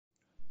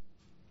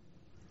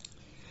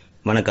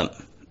வணக்கம்.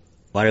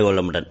 வாழ்க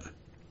வளமுடன்.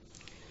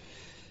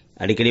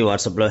 அடிக்கடி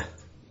வாட்ஸ்அப்பில்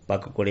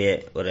பார்க்கக்கூடிய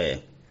ஒரு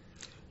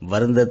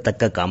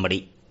வருந்தத்தக்க காமெடி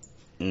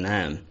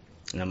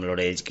நம்மளோட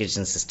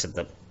எஜுகேஷன்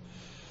சிஸ்டத்தை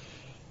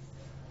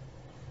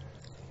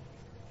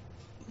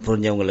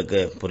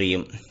புரிஞ்சவங்களுக்கு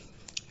புரியும்.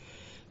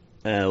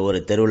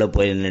 ஒரு தெருவில்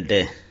போய் நின்றுட்டு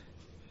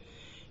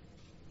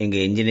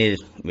எங்கள் இன்ஜினியர்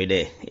வீடு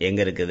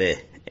எங்கே இருக்குது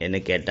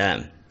என்ன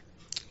கேட்டால்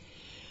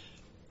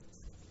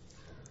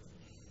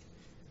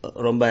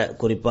ரொம்ப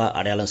குறிப்பாக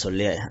அடையாளம்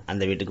சொல்லி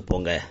அந்த வீட்டுக்கு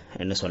போங்க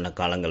என்று சொன்ன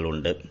காலங்கள்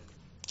உண்டு.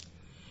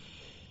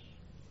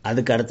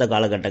 அதுக்கு அடுத்த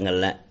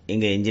காலகட்டங்களில்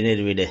இங்கே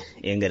இன்ஜினியர் வீடு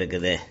எங்கே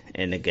இருக்குது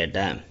என்று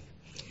கேட்டால்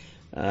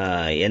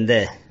எந்த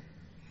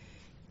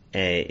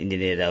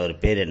இன்ஜினியர் அவர்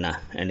பேர்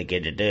என்னன்னு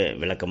கேட்டுட்டு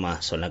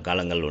விளக்கமாக சொன்ன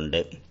காலங்கள்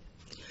உண்டு.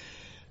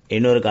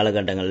 இன்னொரு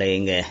காலகட்டங்களில்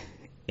இங்கே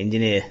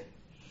இன்ஜினியர்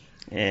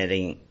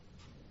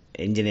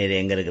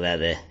எங்கே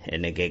இருக்கிறாரு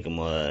என்று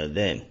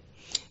கேட்கும்போது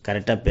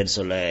கரெக்டாக பேர்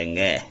சொல்ல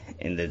இங்கே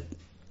இந்த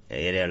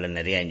ஏரியாவில்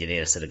நிறையா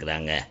இன்ஜினியர்ஸ்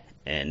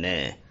இருக்கிறாங்கன்னு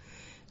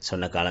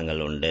சொன்ன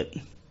காலங்கள் உண்டு.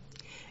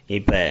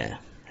 இப்போ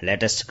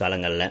லேட்டஸ்ட்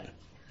காலங்களில்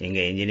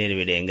இங்கே இன்ஜினியர்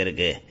வீடு எங்கே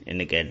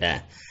இருக்குன்னு கேட்டேன்.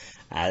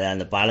 அது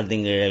அந்த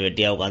பாலத்திங்க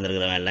வெட்டியாக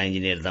உட்காந்துருக்கிறவன் எல்லாம்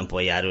இன்ஜினியர் தான்,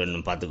 போய் யார்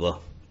வேணும் பார்த்துக்கோ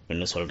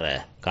இன்னும் சொல்கிற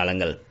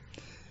காலங்கள்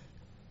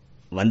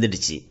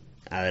வந்துடுச்சு.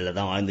 அதில்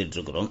தான்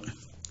வாழ்ந்துட்டுருக்குறோம்.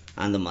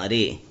 அந்த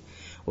மாதிரி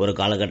ஒரு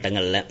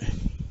காலகட்டங்களில்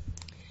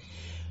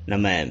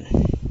நம்ம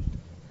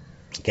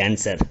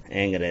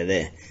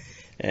கேன்சர்ங்கிறது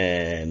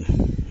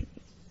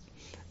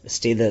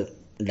ஸ்ரீதர்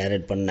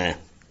டைரக்ட் பண்ண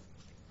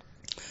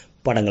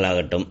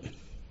படங்களாகட்டும்,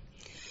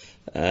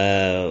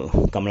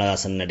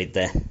 கமலஹாசன் நடித்த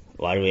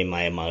வாழ்வை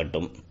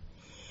மாயமாகட்டும்,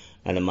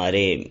 அந்த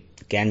மாதிரி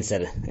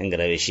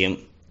கேன்சர்ங்கிற விஷயம்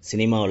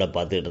சினிமாவில்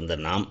பார்த்துக்கிட்டு இருந்த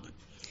நாம்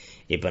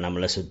இப்போ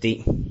நம்மளை சுற்றி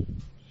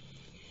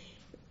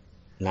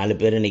 4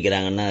 பேர்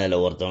நிற்கிறாங்கன்னா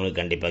அதில்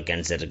ஒருத்தவங்களுக்கு கண்டிப்பாக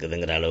கேன்சர்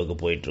இருக்குதுங்கிற அளவுக்கு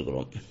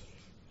போயிட்டுருக்குறோம்.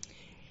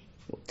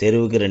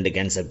 தெருவுக்கு 2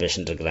 கேன்சர்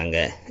பேஷண்ட்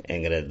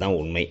இருக்கிறாங்கங்கிறது தான்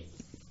உண்மை.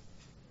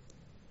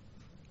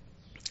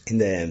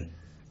 இந்த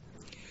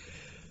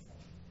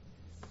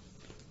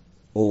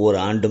ஒவ்வொரு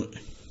ஆண்டும்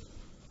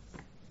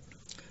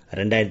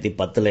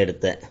 2010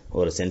 எடுத்த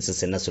ஒரு சென்சஸ்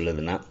என்ன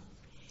சொல்லுதுன்னா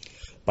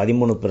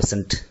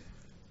 13%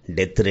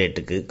 டெத்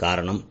ரேட்டுக்கு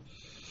காரணம்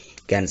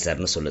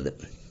கேன்சர்னு சொல்லுது.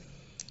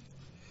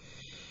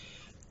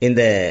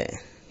 இந்த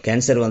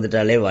கேன்சர்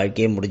வந்துட்டாலே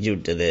வாழ்க்கையே முடிஞ்சு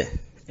விட்டது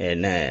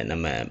என்ன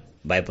நம்ம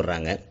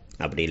பயப்படுறாங்க.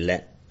 அப்படி இல்லை,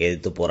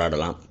 எதிர்த்து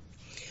போராடலாம்.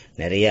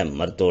 நிறைய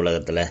மருத்துவ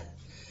உலகத்தில்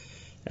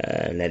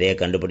நிறைய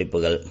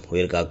கண்டுபிடிப்புகள்,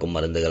 உயிர் காக்கும்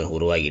மருந்துகள்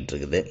உருவாகிட்டு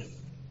இருக்குது.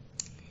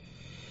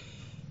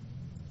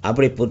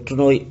 அப்படி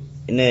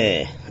புற்றுநோய்னு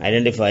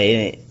ஐடென்டிஃபை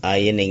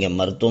ஆகி நீங்கள்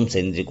மருத்துவம்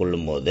செஞ்சு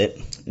கொள்ளும்போது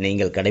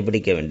நீங்கள்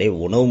கடைபிடிக்க வேண்டிய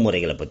உணவு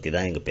முறைகளை பற்றி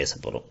தான் இங்கே பேச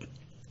போகிறோம்.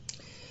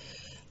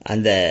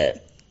 அந்த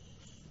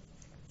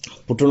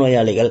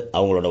புற்றுநோயாளிகள்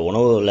அவங்களோட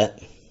உணவில்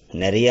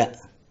நிறையா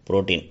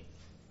புரோட்டீன்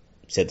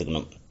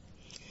சேர்த்துக்கணும்.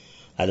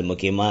 அது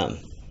முக்கியமாக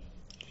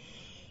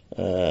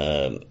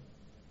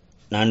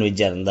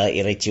நான்வெஜ்ஜாக இருந்தால்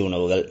இறைச்சி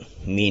உணவுகள்,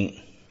 மீன்,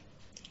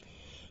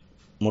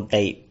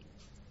 முட்டை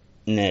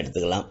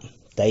எடுத்துக்கலாம்.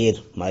 தயிர்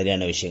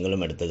மாதிரியான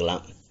விஷயங்களும்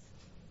எடுத்துக்கலாம்.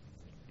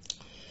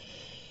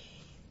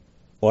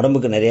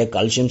 உடம்புக்கு நிறைய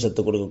கால்சியம்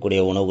சத்து கொடுக்கக்கூடிய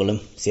உணவுகளும்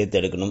சேர்த்து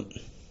எடுக்கணும்.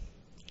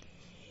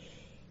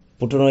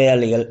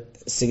 புற்றுநோயாளிகள்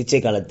சிகிச்சை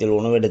காலத்தில்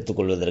உணவு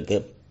எடுத்துக்கொள்வதற்கு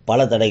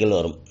பல தடைகள்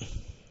வரும்.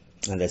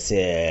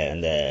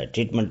 அந்த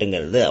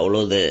ட்ரீட்மெண்ட்டுங்கிறது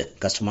அவ்வளோது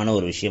கஷ்டமான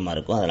ஒரு விஷயமா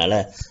இருக்கும். அதனால்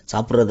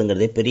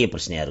சாப்பிட்றதுங்கிறதே பெரிய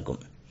பிரச்சனையாக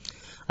இருக்கும்.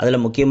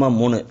 அதில் முக்கியமாக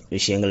 3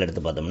 விஷயங்கள்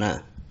எடுத்து பார்த்தோம்னா,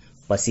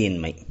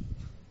 பசியின்மை,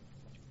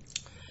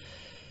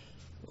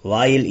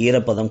 வாயில்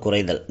ஈரப்பதம்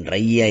குறைதல்,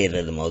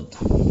 ட்ரையாகிறது மவுத்,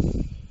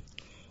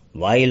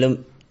 வாயிலும்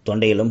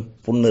தொண்டையிலும்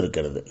புண்ணு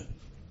இருக்கிறது,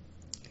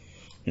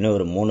 இன்னும்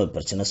ஒரு 3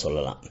 பிரச்சனை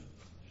சொல்லலாம்.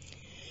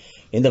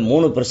 இந்த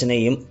 3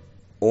 பிரச்சனையும்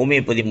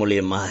ஹோமியோபதி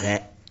மூலியமாக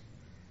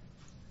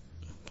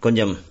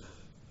கொஞ்சம்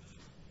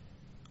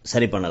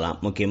சரி பண்ணலாம்.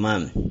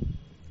 முக்கியமாக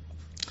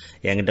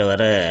என்கிட்ட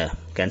வர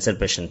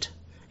கேன்சர் பேஷண்ட்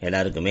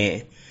எல்லாருக்குமே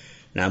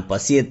நான்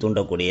பசியை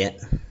தூண்டக்கூடிய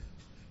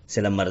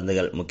சில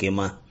மருந்துகள்,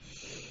 முக்கியமாக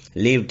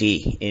லீவ் டீ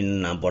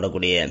நான்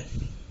போடக்கூடிய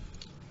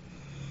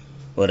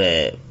ஒரு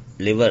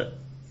liver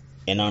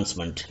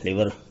enhancement,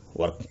 liver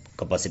work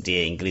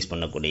கெப்பாசிட்டியை increase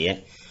பண்ணக்கூடிய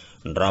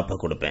ட்ராப்பை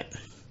கொடுப்பேன்.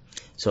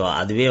 ஸோ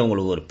அதுவே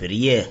அவங்களுக்கு ஒரு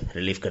பெரிய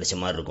ரிலீஃப் கிடைச்ச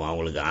மாதிரி இருக்கும்.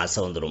 அவங்களுக்கு ஆசை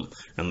வந்துடும்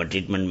நம்ம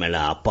ட்ரீட்மெண்ட் மேலே,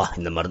 அப்பா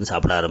இந்த மருந்து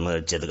சாப்பிட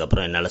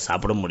ஆரம்பித்ததுக்கப்புறம் என்னால்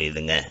சாப்பிட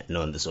முடியுதுங்க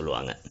இன்னும்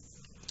சொல்லுவாங்க.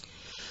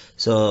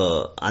 ஸோ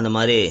அந்த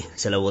மாதிரி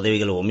சில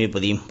உதவிகள்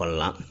ஹோமியோபதியும்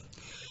பண்ணலாம்.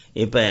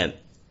 இப்போ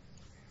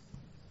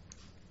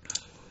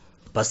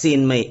பசியே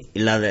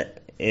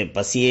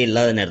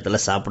இல்லாத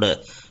நேரத்தில் சாப்பிட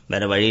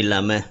வேறு வழி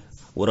இல்லாமல்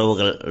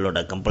உறவுகளோட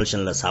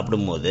கம்பல்ஷனில்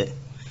சாப்பிடும்போது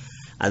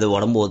அது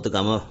உடம்பு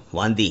ஒத்துக்காமல்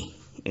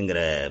வாந்திங்கிற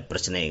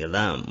பிரச்சனைகள்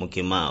தான்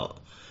முக்கியமாக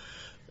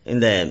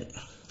இந்த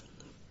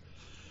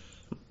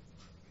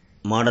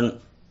மாடர்ன்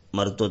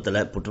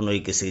மருத்துவத்தில்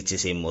புற்றுநோய்க்கு சிகிச்சை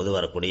செய்யும் போது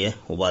வரக்கூடிய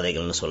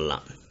உபாதைகள்னு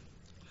சொல்லலாம்.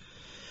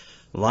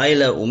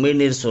 வாயில்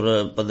உமிழ்நீர்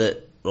சுரப்பது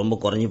ரொம்ப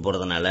குறைஞ்சி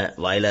போகிறதுனால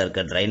வாயில்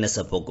இருக்க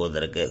ட்ரைனஸை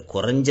போக்குவதற்கு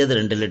குறைஞ்சது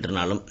 2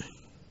 லிட்டர்னாலும்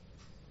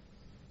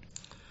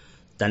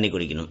தண்ணி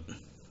குடிக்கணும்.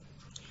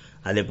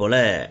 அதே போல்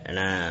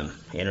நான்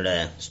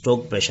என்னோடய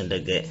ஸ்ட்ரோக்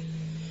பேஷண்ட்டுக்கு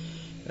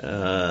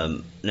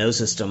நர்வ்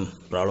சிஸ்டம்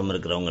ப்ராப்ளம்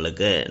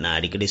இருக்கிறவங்களுக்கு நான்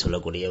அடிக்கடி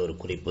சொல்லக்கூடிய ஒரு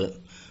குறிப்பு,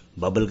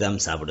 பபிள் கம்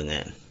சாப்பிடுங்க.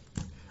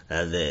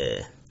 அதாவது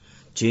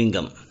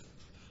சூயிங்கம்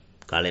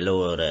காலையில்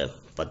ஒரு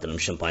 10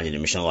 நிமிஷம் 15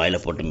 நிமிஷம்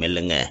வாயில் போட்டு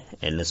மெல்லுங்க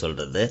என்ன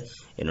சொல்கிறது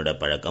என்னோடய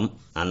பழக்கம்.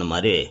 அந்த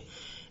மாதிரி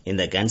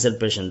இந்த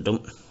கேன்சர்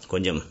பேஷண்ட்டும்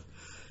கொஞ்சம்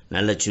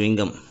நல்ல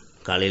சூயிங்கம்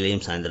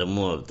காலையிலையும்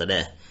சாயந்தரமும் ஒருத்தட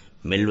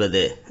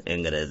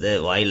மெல்வதுங்கிறது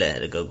வாயில்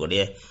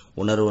இருக்கக்கூடிய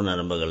உணர்வு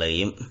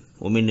நரம்புகளையும்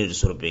உமிழ்நீர்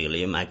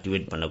சுரப்பிகளையும்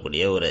ஆக்டிவேட்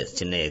பண்ணக்கூடிய ஒரு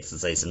சின்ன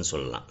எக்ஸசைஸ்ன்னு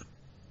சொல்லலாம்.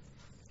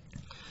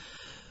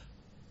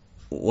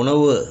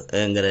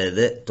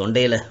 உணவுங்கிறது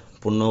தொண்டையில்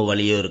புண்ணோ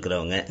வலியோ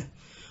இருக்கிறவங்க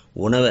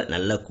உணவை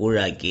நல்லா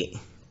கூழாக்கி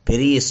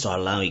பெரிய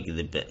ஸ்ட்ராலாம்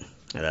விற்கிது. இப்போ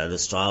அதாவது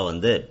ஸ்ட்ரா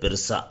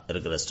பெருசாக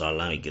இருக்கிற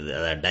ஸ்ட்ராலாம் விற்கிது,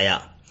 அதாவது டயா.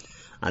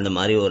 அந்த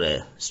மாதிரி ஒரு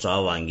ஸ்ட்ரா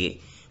வாங்கி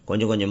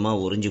கொஞ்சம்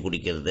கொஞ்சமாக உறிஞ்சி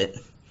குடிக்கிறது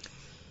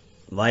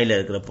வாயில்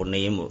இருக்கிற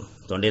புண்ணையும்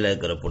தொண்டையில்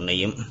இருக்கிற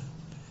புண்ணையும்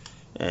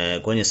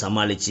கொஞ்சம்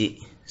சமாளித்து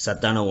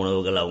சத்தான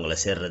உணவுகள் அவங்கள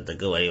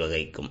சேர்றதுக்கு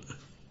வழிவகைக்கும்.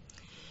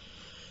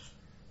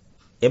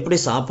 எப்படி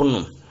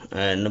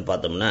சாப்பிட்ணும்னு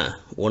பார்த்தோம்னா,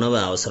 உணவை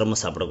அவசரமாக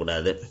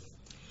சாப்பிடக்கூடாது.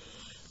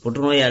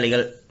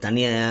 புற்றுநோயாளிகள்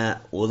தனியாக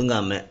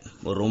ஒதுங்காமல்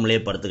ஒரு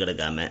ரூம்லேயே படுத்து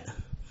கிடக்காமல்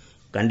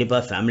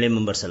கண்டிப்பாக ஃபேமிலி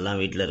மெம்பர்ஸ்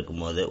எல்லாம் வீட்டில்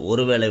இருக்கும்போது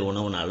ஒரு வேளை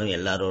உணவுனாலும்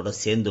எல்லாரோட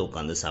சேர்ந்து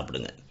உட்காந்து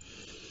சாப்பிடுங்க.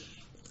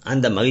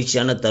 அந்த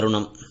மகிழ்ச்சியான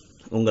தருணம்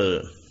உங்கள்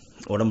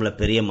உடம்புல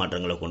பெரிய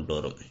மாற்றங்களை கொண்டு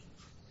வரும்.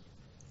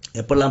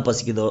 எப்பெல்லாம்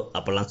பசிக்குதோ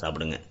அப்போல்லாம்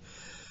சாப்பிடுங்க.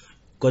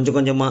 கொஞ்சம்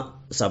கொஞ்சமாக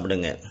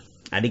சாப்பிடுங்க,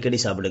 அடிக்கடி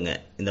சாப்பிடுங்க.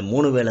 இந்த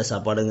 3 வேளை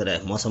சாப்பாடுங்கிற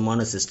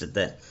மோசமான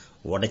சிஸ்டத்தை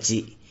உடச்சி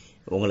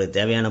உங்களுக்கு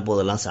தேவையான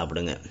போதெல்லாம்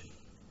சாப்பிடுங்க.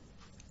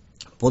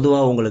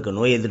 பொதுவாக உங்களுக்கு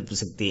நோய் எதிர்ப்பு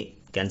சக்தி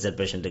கேன்சர்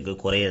பேஷண்ட்டுக்கு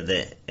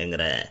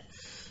குறையிறதுங்கிற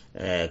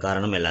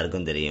காரணம்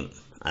எல்லாருக்கும் தெரியும்.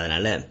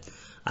 அதனால்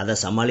அதை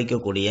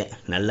சமாளிக்கக்கூடிய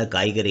நல்ல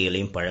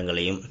காய்கறிகளையும்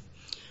பழங்களையும்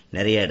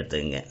நிறைய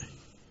எடுத்துங்க.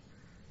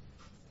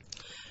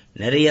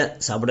 நிறைய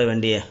சாப்பிட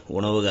வேண்டிய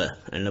உணவுகள்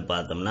என்ன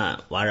பார்த்தோம்னா,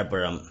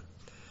 வாழைப்பழம்,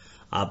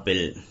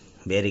 ஆப்பிள்,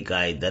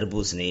 பேரிக்காய்,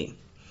 தர்பூசணி,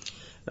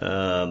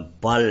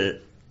 பால்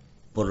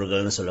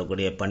பொருட்கள்னு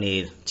சொல்லக்கூடிய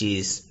பன்னீர்,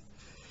 சீஸ்,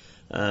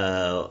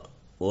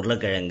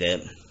 உருளைக்கிழங்கு,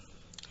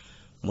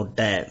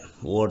 முட்டை,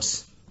 ஓட்ஸ்,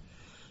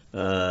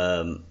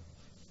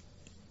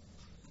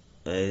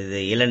 இது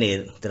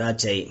இளநீர்,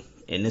 திராட்சை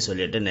என்ன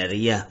சொல்லிட்டு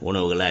நிறைய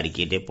உணவுகளை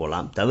அடுக்கிட்டே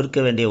போகலாம். தவிர்க்க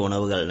வேண்டிய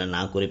உணவுகள்னு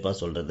நான் குறிப்பாக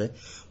சொல்கிறது,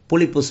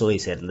 புளிப்பு சுவை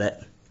சேர்ந்த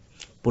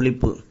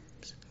புளிப்பு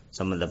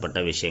சம்பந்தப்பட்ட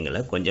விஷயங்களை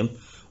கொஞ்சம்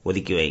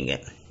ஒதுக்கி வைங்க.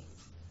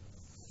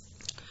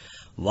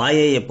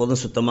 வாயை எப்போதும்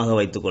சுத்தமாக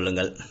வைத்துக்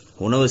கொள்ளுங்கள்.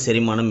 உணவு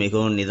செரிமானம்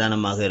மிகவும்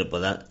நிதானமாக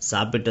இருப்பதால்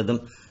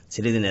சாப்பிட்டதும்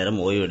சிறிது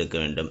நேரம் ஓய்வு எடுக்க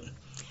வேண்டும்.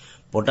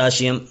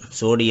 பொட்டாசியம்,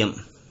 சோடியம்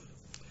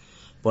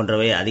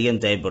போன்றவை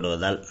அதிகம்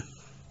தேவைப்படுவதால்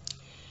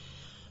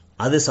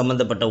அது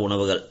சம்பந்தப்பட்ட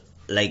உணவுகள்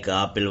லைக்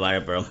ஆப்பிள்,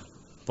 வாழைப்பழம்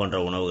போன்ற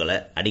உணவுகளை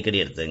அடிக்கடி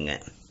எடுத்துங்க.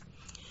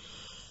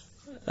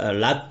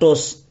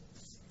 லாக்டோஸ்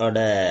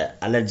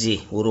அலர்ஜி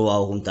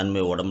உருவாகும்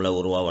தன்மை உடம்புல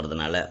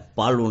உருவாகிறதுனால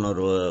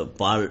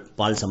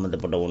பால்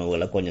சம்மந்தப்பட்ட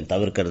உணவுகளை கொஞ்சம்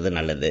தவிர்க்கிறது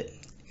நல்லது.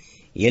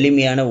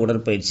 எளிமையான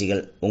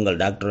உடற்பயிற்சிகள் உங்கள்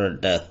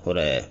டாக்டர்கிட்ட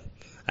ஒரு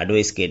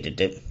அட்வைஸ்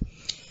கேட்டுட்டு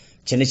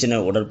சின்ன சின்ன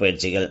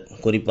உடற்பயிற்சிகள்,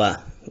 குறிப்பாக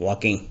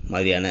வாக்கிங்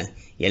மாதிரியான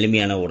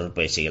எளிமையான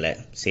உடற்பயிற்சிகளை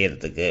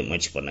செய்கிறதுக்கு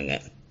முயற்சி பண்ணுங்க.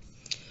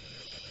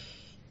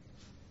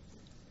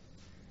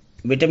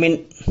 விட்டமின்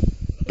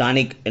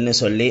டானிக் என்ன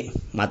சொல்லி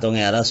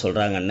மற்றவங்க யாராவது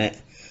சொல்கிறாங்கன்னு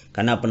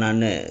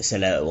கண்ணாப்பண்ணான்னு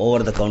சில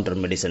ஓவர் த கவுண்டர்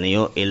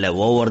மெடிசனையோ இல்லை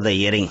ஓவர் த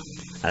இயரிங்,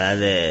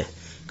 அதாவது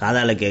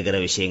காதால் கேட்குற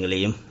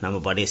விஷயங்களையும் நம்ம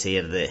பாட்டியை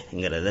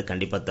செய்கிறதுங்கிறத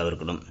கண்டிப்பாக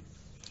தவிர்க்கணும்.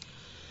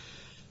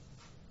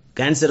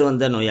 கேன்சர்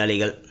வந்த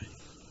நோயாளிகள்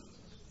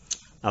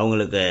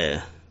அவங்களுக்கு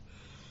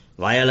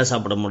வாயால்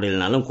சாப்பிட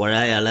முடியலனாலும்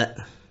குழாயால்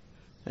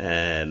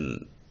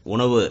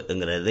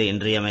உணவுங்கிறது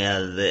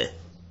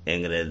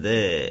இன்றியமையாததுங்கிறது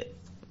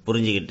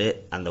புரிஞ்சுக்கிட்டு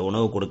அந்த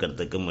உணவு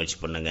கொடுக்கறதுக்கு முயற்சி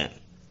பண்ணுங்க.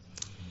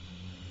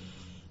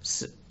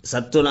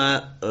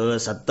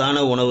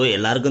 சத்தான உணவு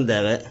எல்லாருக்கும்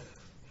தேவை,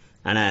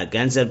 ஆனால்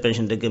கேன்சர்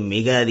பேஷண்ட்டுக்கு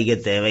மிக அதிக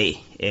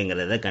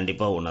தேவைங்கிறத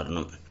கண்டிப்பாக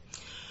உணரணும்.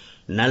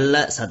 நல்ல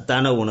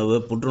சத்தான உணவு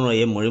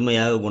புற்றுநோயை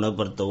முழுமையாக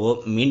குணப்படுத்தவோ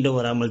மீண்டும்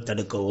வராமல்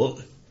தடுக்கவோ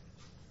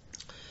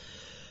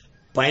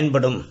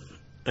பயன்படும்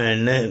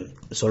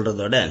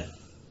சொல்கிறதோட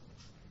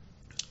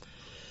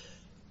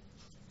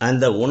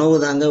அந்த உணவு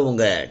தாங்க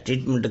உங்கள்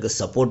ட்ரீட்மெண்ட்டுக்கு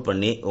சப்போர்ட்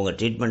பண்ணி உங்கள்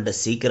ட்ரீட்மெண்ட்டை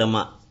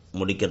சீக்கிரமாக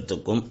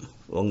முடிக்கிறதுக்கும்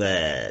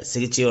உங்கள்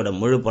சிகிச்சையோட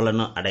முழு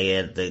பலனும்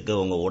அடையிறதுக்கு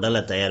உங்கள்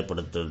உடலை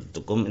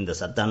தயார்படுத்துறதுக்கும் இந்த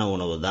சத்தான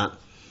உணவு தான்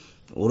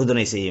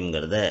உறுதுணை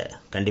செய்யுங்கிறத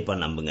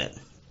கண்டிப்பாக நம்புங்க.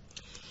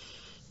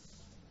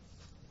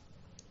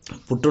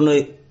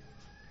 புற்றுநோய்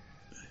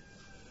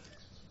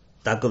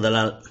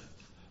தாக்குதலால்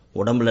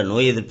உடம்புல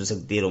நோய் எதிர்ப்பு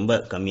சக்தி ரொம்ப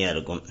கம்மியாக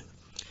இருக்கும்.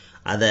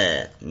 அதை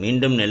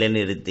மீண்டும்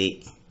நிலைநிறுத்தி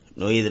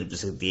நோய் எதிர்ப்பு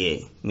சக்தியை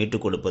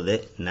மீட்டுக் கொடுப்பது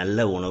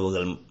நல்ல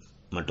உணவுகள்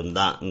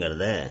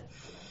மட்டும்தான்ங்கிறத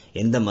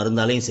எந்த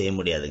மருந்தாலையும் செய்ய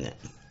முடியாதுங்க.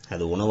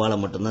 அது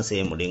உணவால் மட்டும்தான்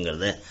செய்ய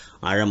முடியுங்கிறத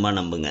ஆழமாக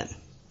நம்புங்க.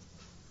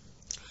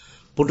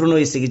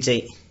 புற்றுநோய் சிகிச்சை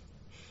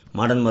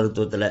மாடர்ன்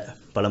மருத்துவத்தில்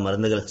பல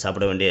மருந்துகள்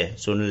சாப்பிட வேண்டிய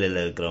சூழ்நிலையில்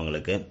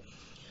இருக்கிறவங்களுக்கு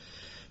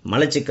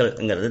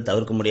மலச்சிக்கல்ங்கிறது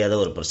தவிர்க்க முடியாத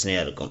ஒரு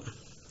பிரச்சனையாக இருக்கும்.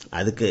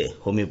 அதுக்கு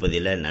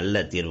ஹோமியோபதியில்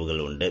நல்ல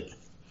தீர்வுகள் உண்டு.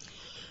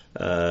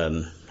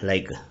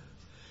 லைக்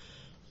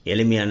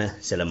எளிமையான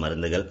சில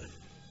மருந்துகள்,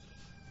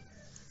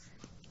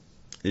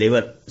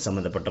 லிவர்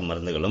சம்மந்தப்பட்ட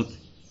மருந்துகளும்,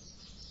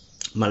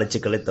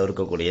 மலச்சிக்கலை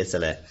தவிர்க்கக்கூடிய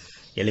சில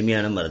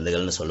எளிமையான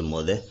மருந்துகள்னு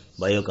சொல்லும்போது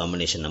பயோ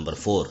காம்பினேஷன் நம்பர்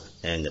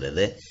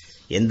 4ங்கிறது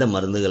எந்த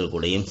மருந்துகள்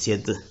கூடயும்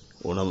சேர்த்து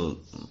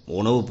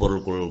உணவுப்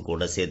பொருட்கள்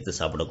கூட சேர்த்து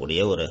சாப்பிடக்கூடிய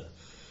ஒரு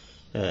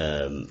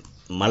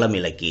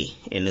மலமிளக்கி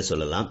என்று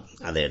சொல்லலாம்.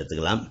 அதை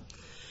எடுத்துக்கலாம்.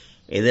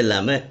 இது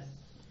இல்லாமல்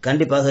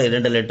கண்டிப்பாக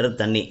 2 லிட்டர்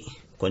தண்ணி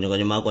கொஞ்சம்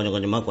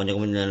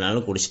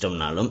கொஞ்சமானாலும்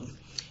குடிச்சிட்டோம்னாலும்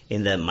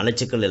இந்த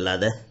மலச்சிக்கல்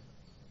இல்லாத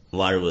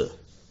வாழ்வு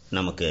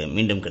நமக்கு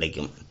மீண்டும்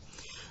கிடைக்கும்.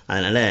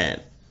 அதனால்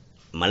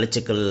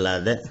மலச்சிக்கல்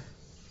இல்லாத,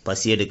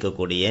 பசி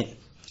எடுக்கக்கூடிய,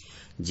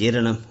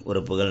 ஜீரணம்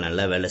உறுப்புகள்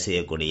நல்லா வேலை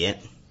செய்யக்கூடிய,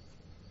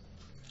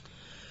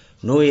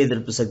 நோய்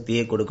எதிர்ப்பு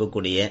சக்தியை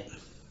கொடுக்கக்கூடிய,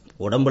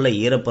 உடம்புல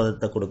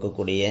ஈரப்பதத்தை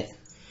கொடுக்கக்கூடிய,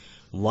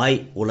 வாய்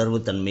உலர்வு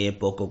தன்மையை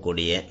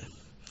போக்கக்கூடிய,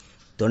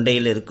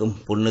 தொண்டையில் இருக்கும்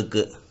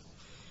புண்ணுக்கு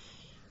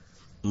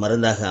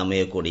மருந்தாக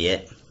அமையக்கூடிய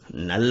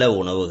நல்ல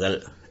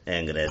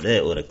உணவுகள்ங்கிறது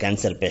ஒரு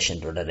கேன்சர்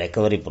பேஷண்ட்டோட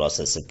ரெக்கவரி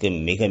ப்ராசஸுக்கு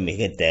மிக மிக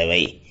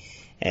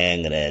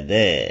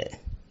தேவைங்கிறது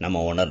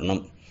நம்ம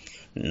உணரணும்.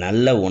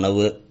 நல்ல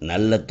உணவு,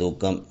 நல்ல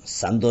தூக்கம்,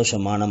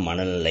 சந்தோஷமான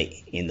மனநிலை,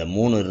 இந்த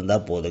 3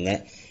 இருந்தால் போதுங்க.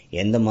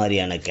 எந்த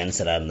மாதிரியான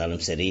கேன்சராக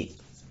இருந்தாலும் சரி,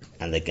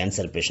 அந்த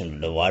கேன்சர்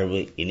பேஷண்ட்டோட வாழ்வு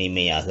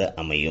இனிமையாக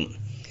அமையும்.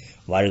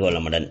 வாழ்க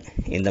வளமுடன்.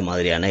 இந்த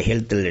மாதிரியான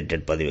ஹெல்த்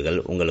ரிலேட்டட் பதிவுகள்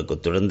உங்களுக்கு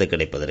தொடர்ந்து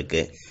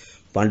கிடைப்பதற்கு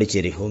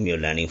Pondicherry homeo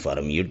learning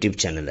forum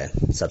YouTube சேனலை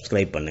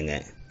சப்ஸ்கிரைப்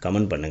பண்ணுங்கள்,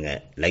 கமெண்ட் பண்ணுங்கள்,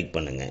 லைக்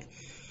பண்ணுங்கள்.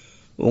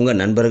 உங்கள்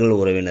நண்பர்கள்,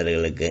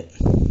 உறவினர்களுக்கு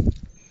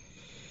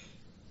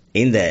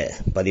இந்த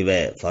பதிவை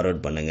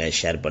ஃபார்வர்ட் பண்ணுங்கள்,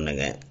 ஷேர்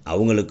பண்ணுங்கள்.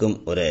 அவங்களுக்கும்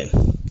ஒரு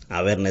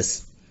அவேர்னஸ்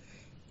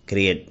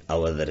கிரியேட்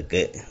ஆவதற்கு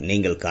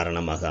நீங்கள்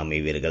காரணமாக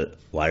அமைவீர்கள்.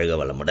 வாழ்க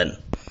வளமுடன்,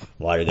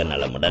 வாழ்க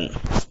நலமுடன்.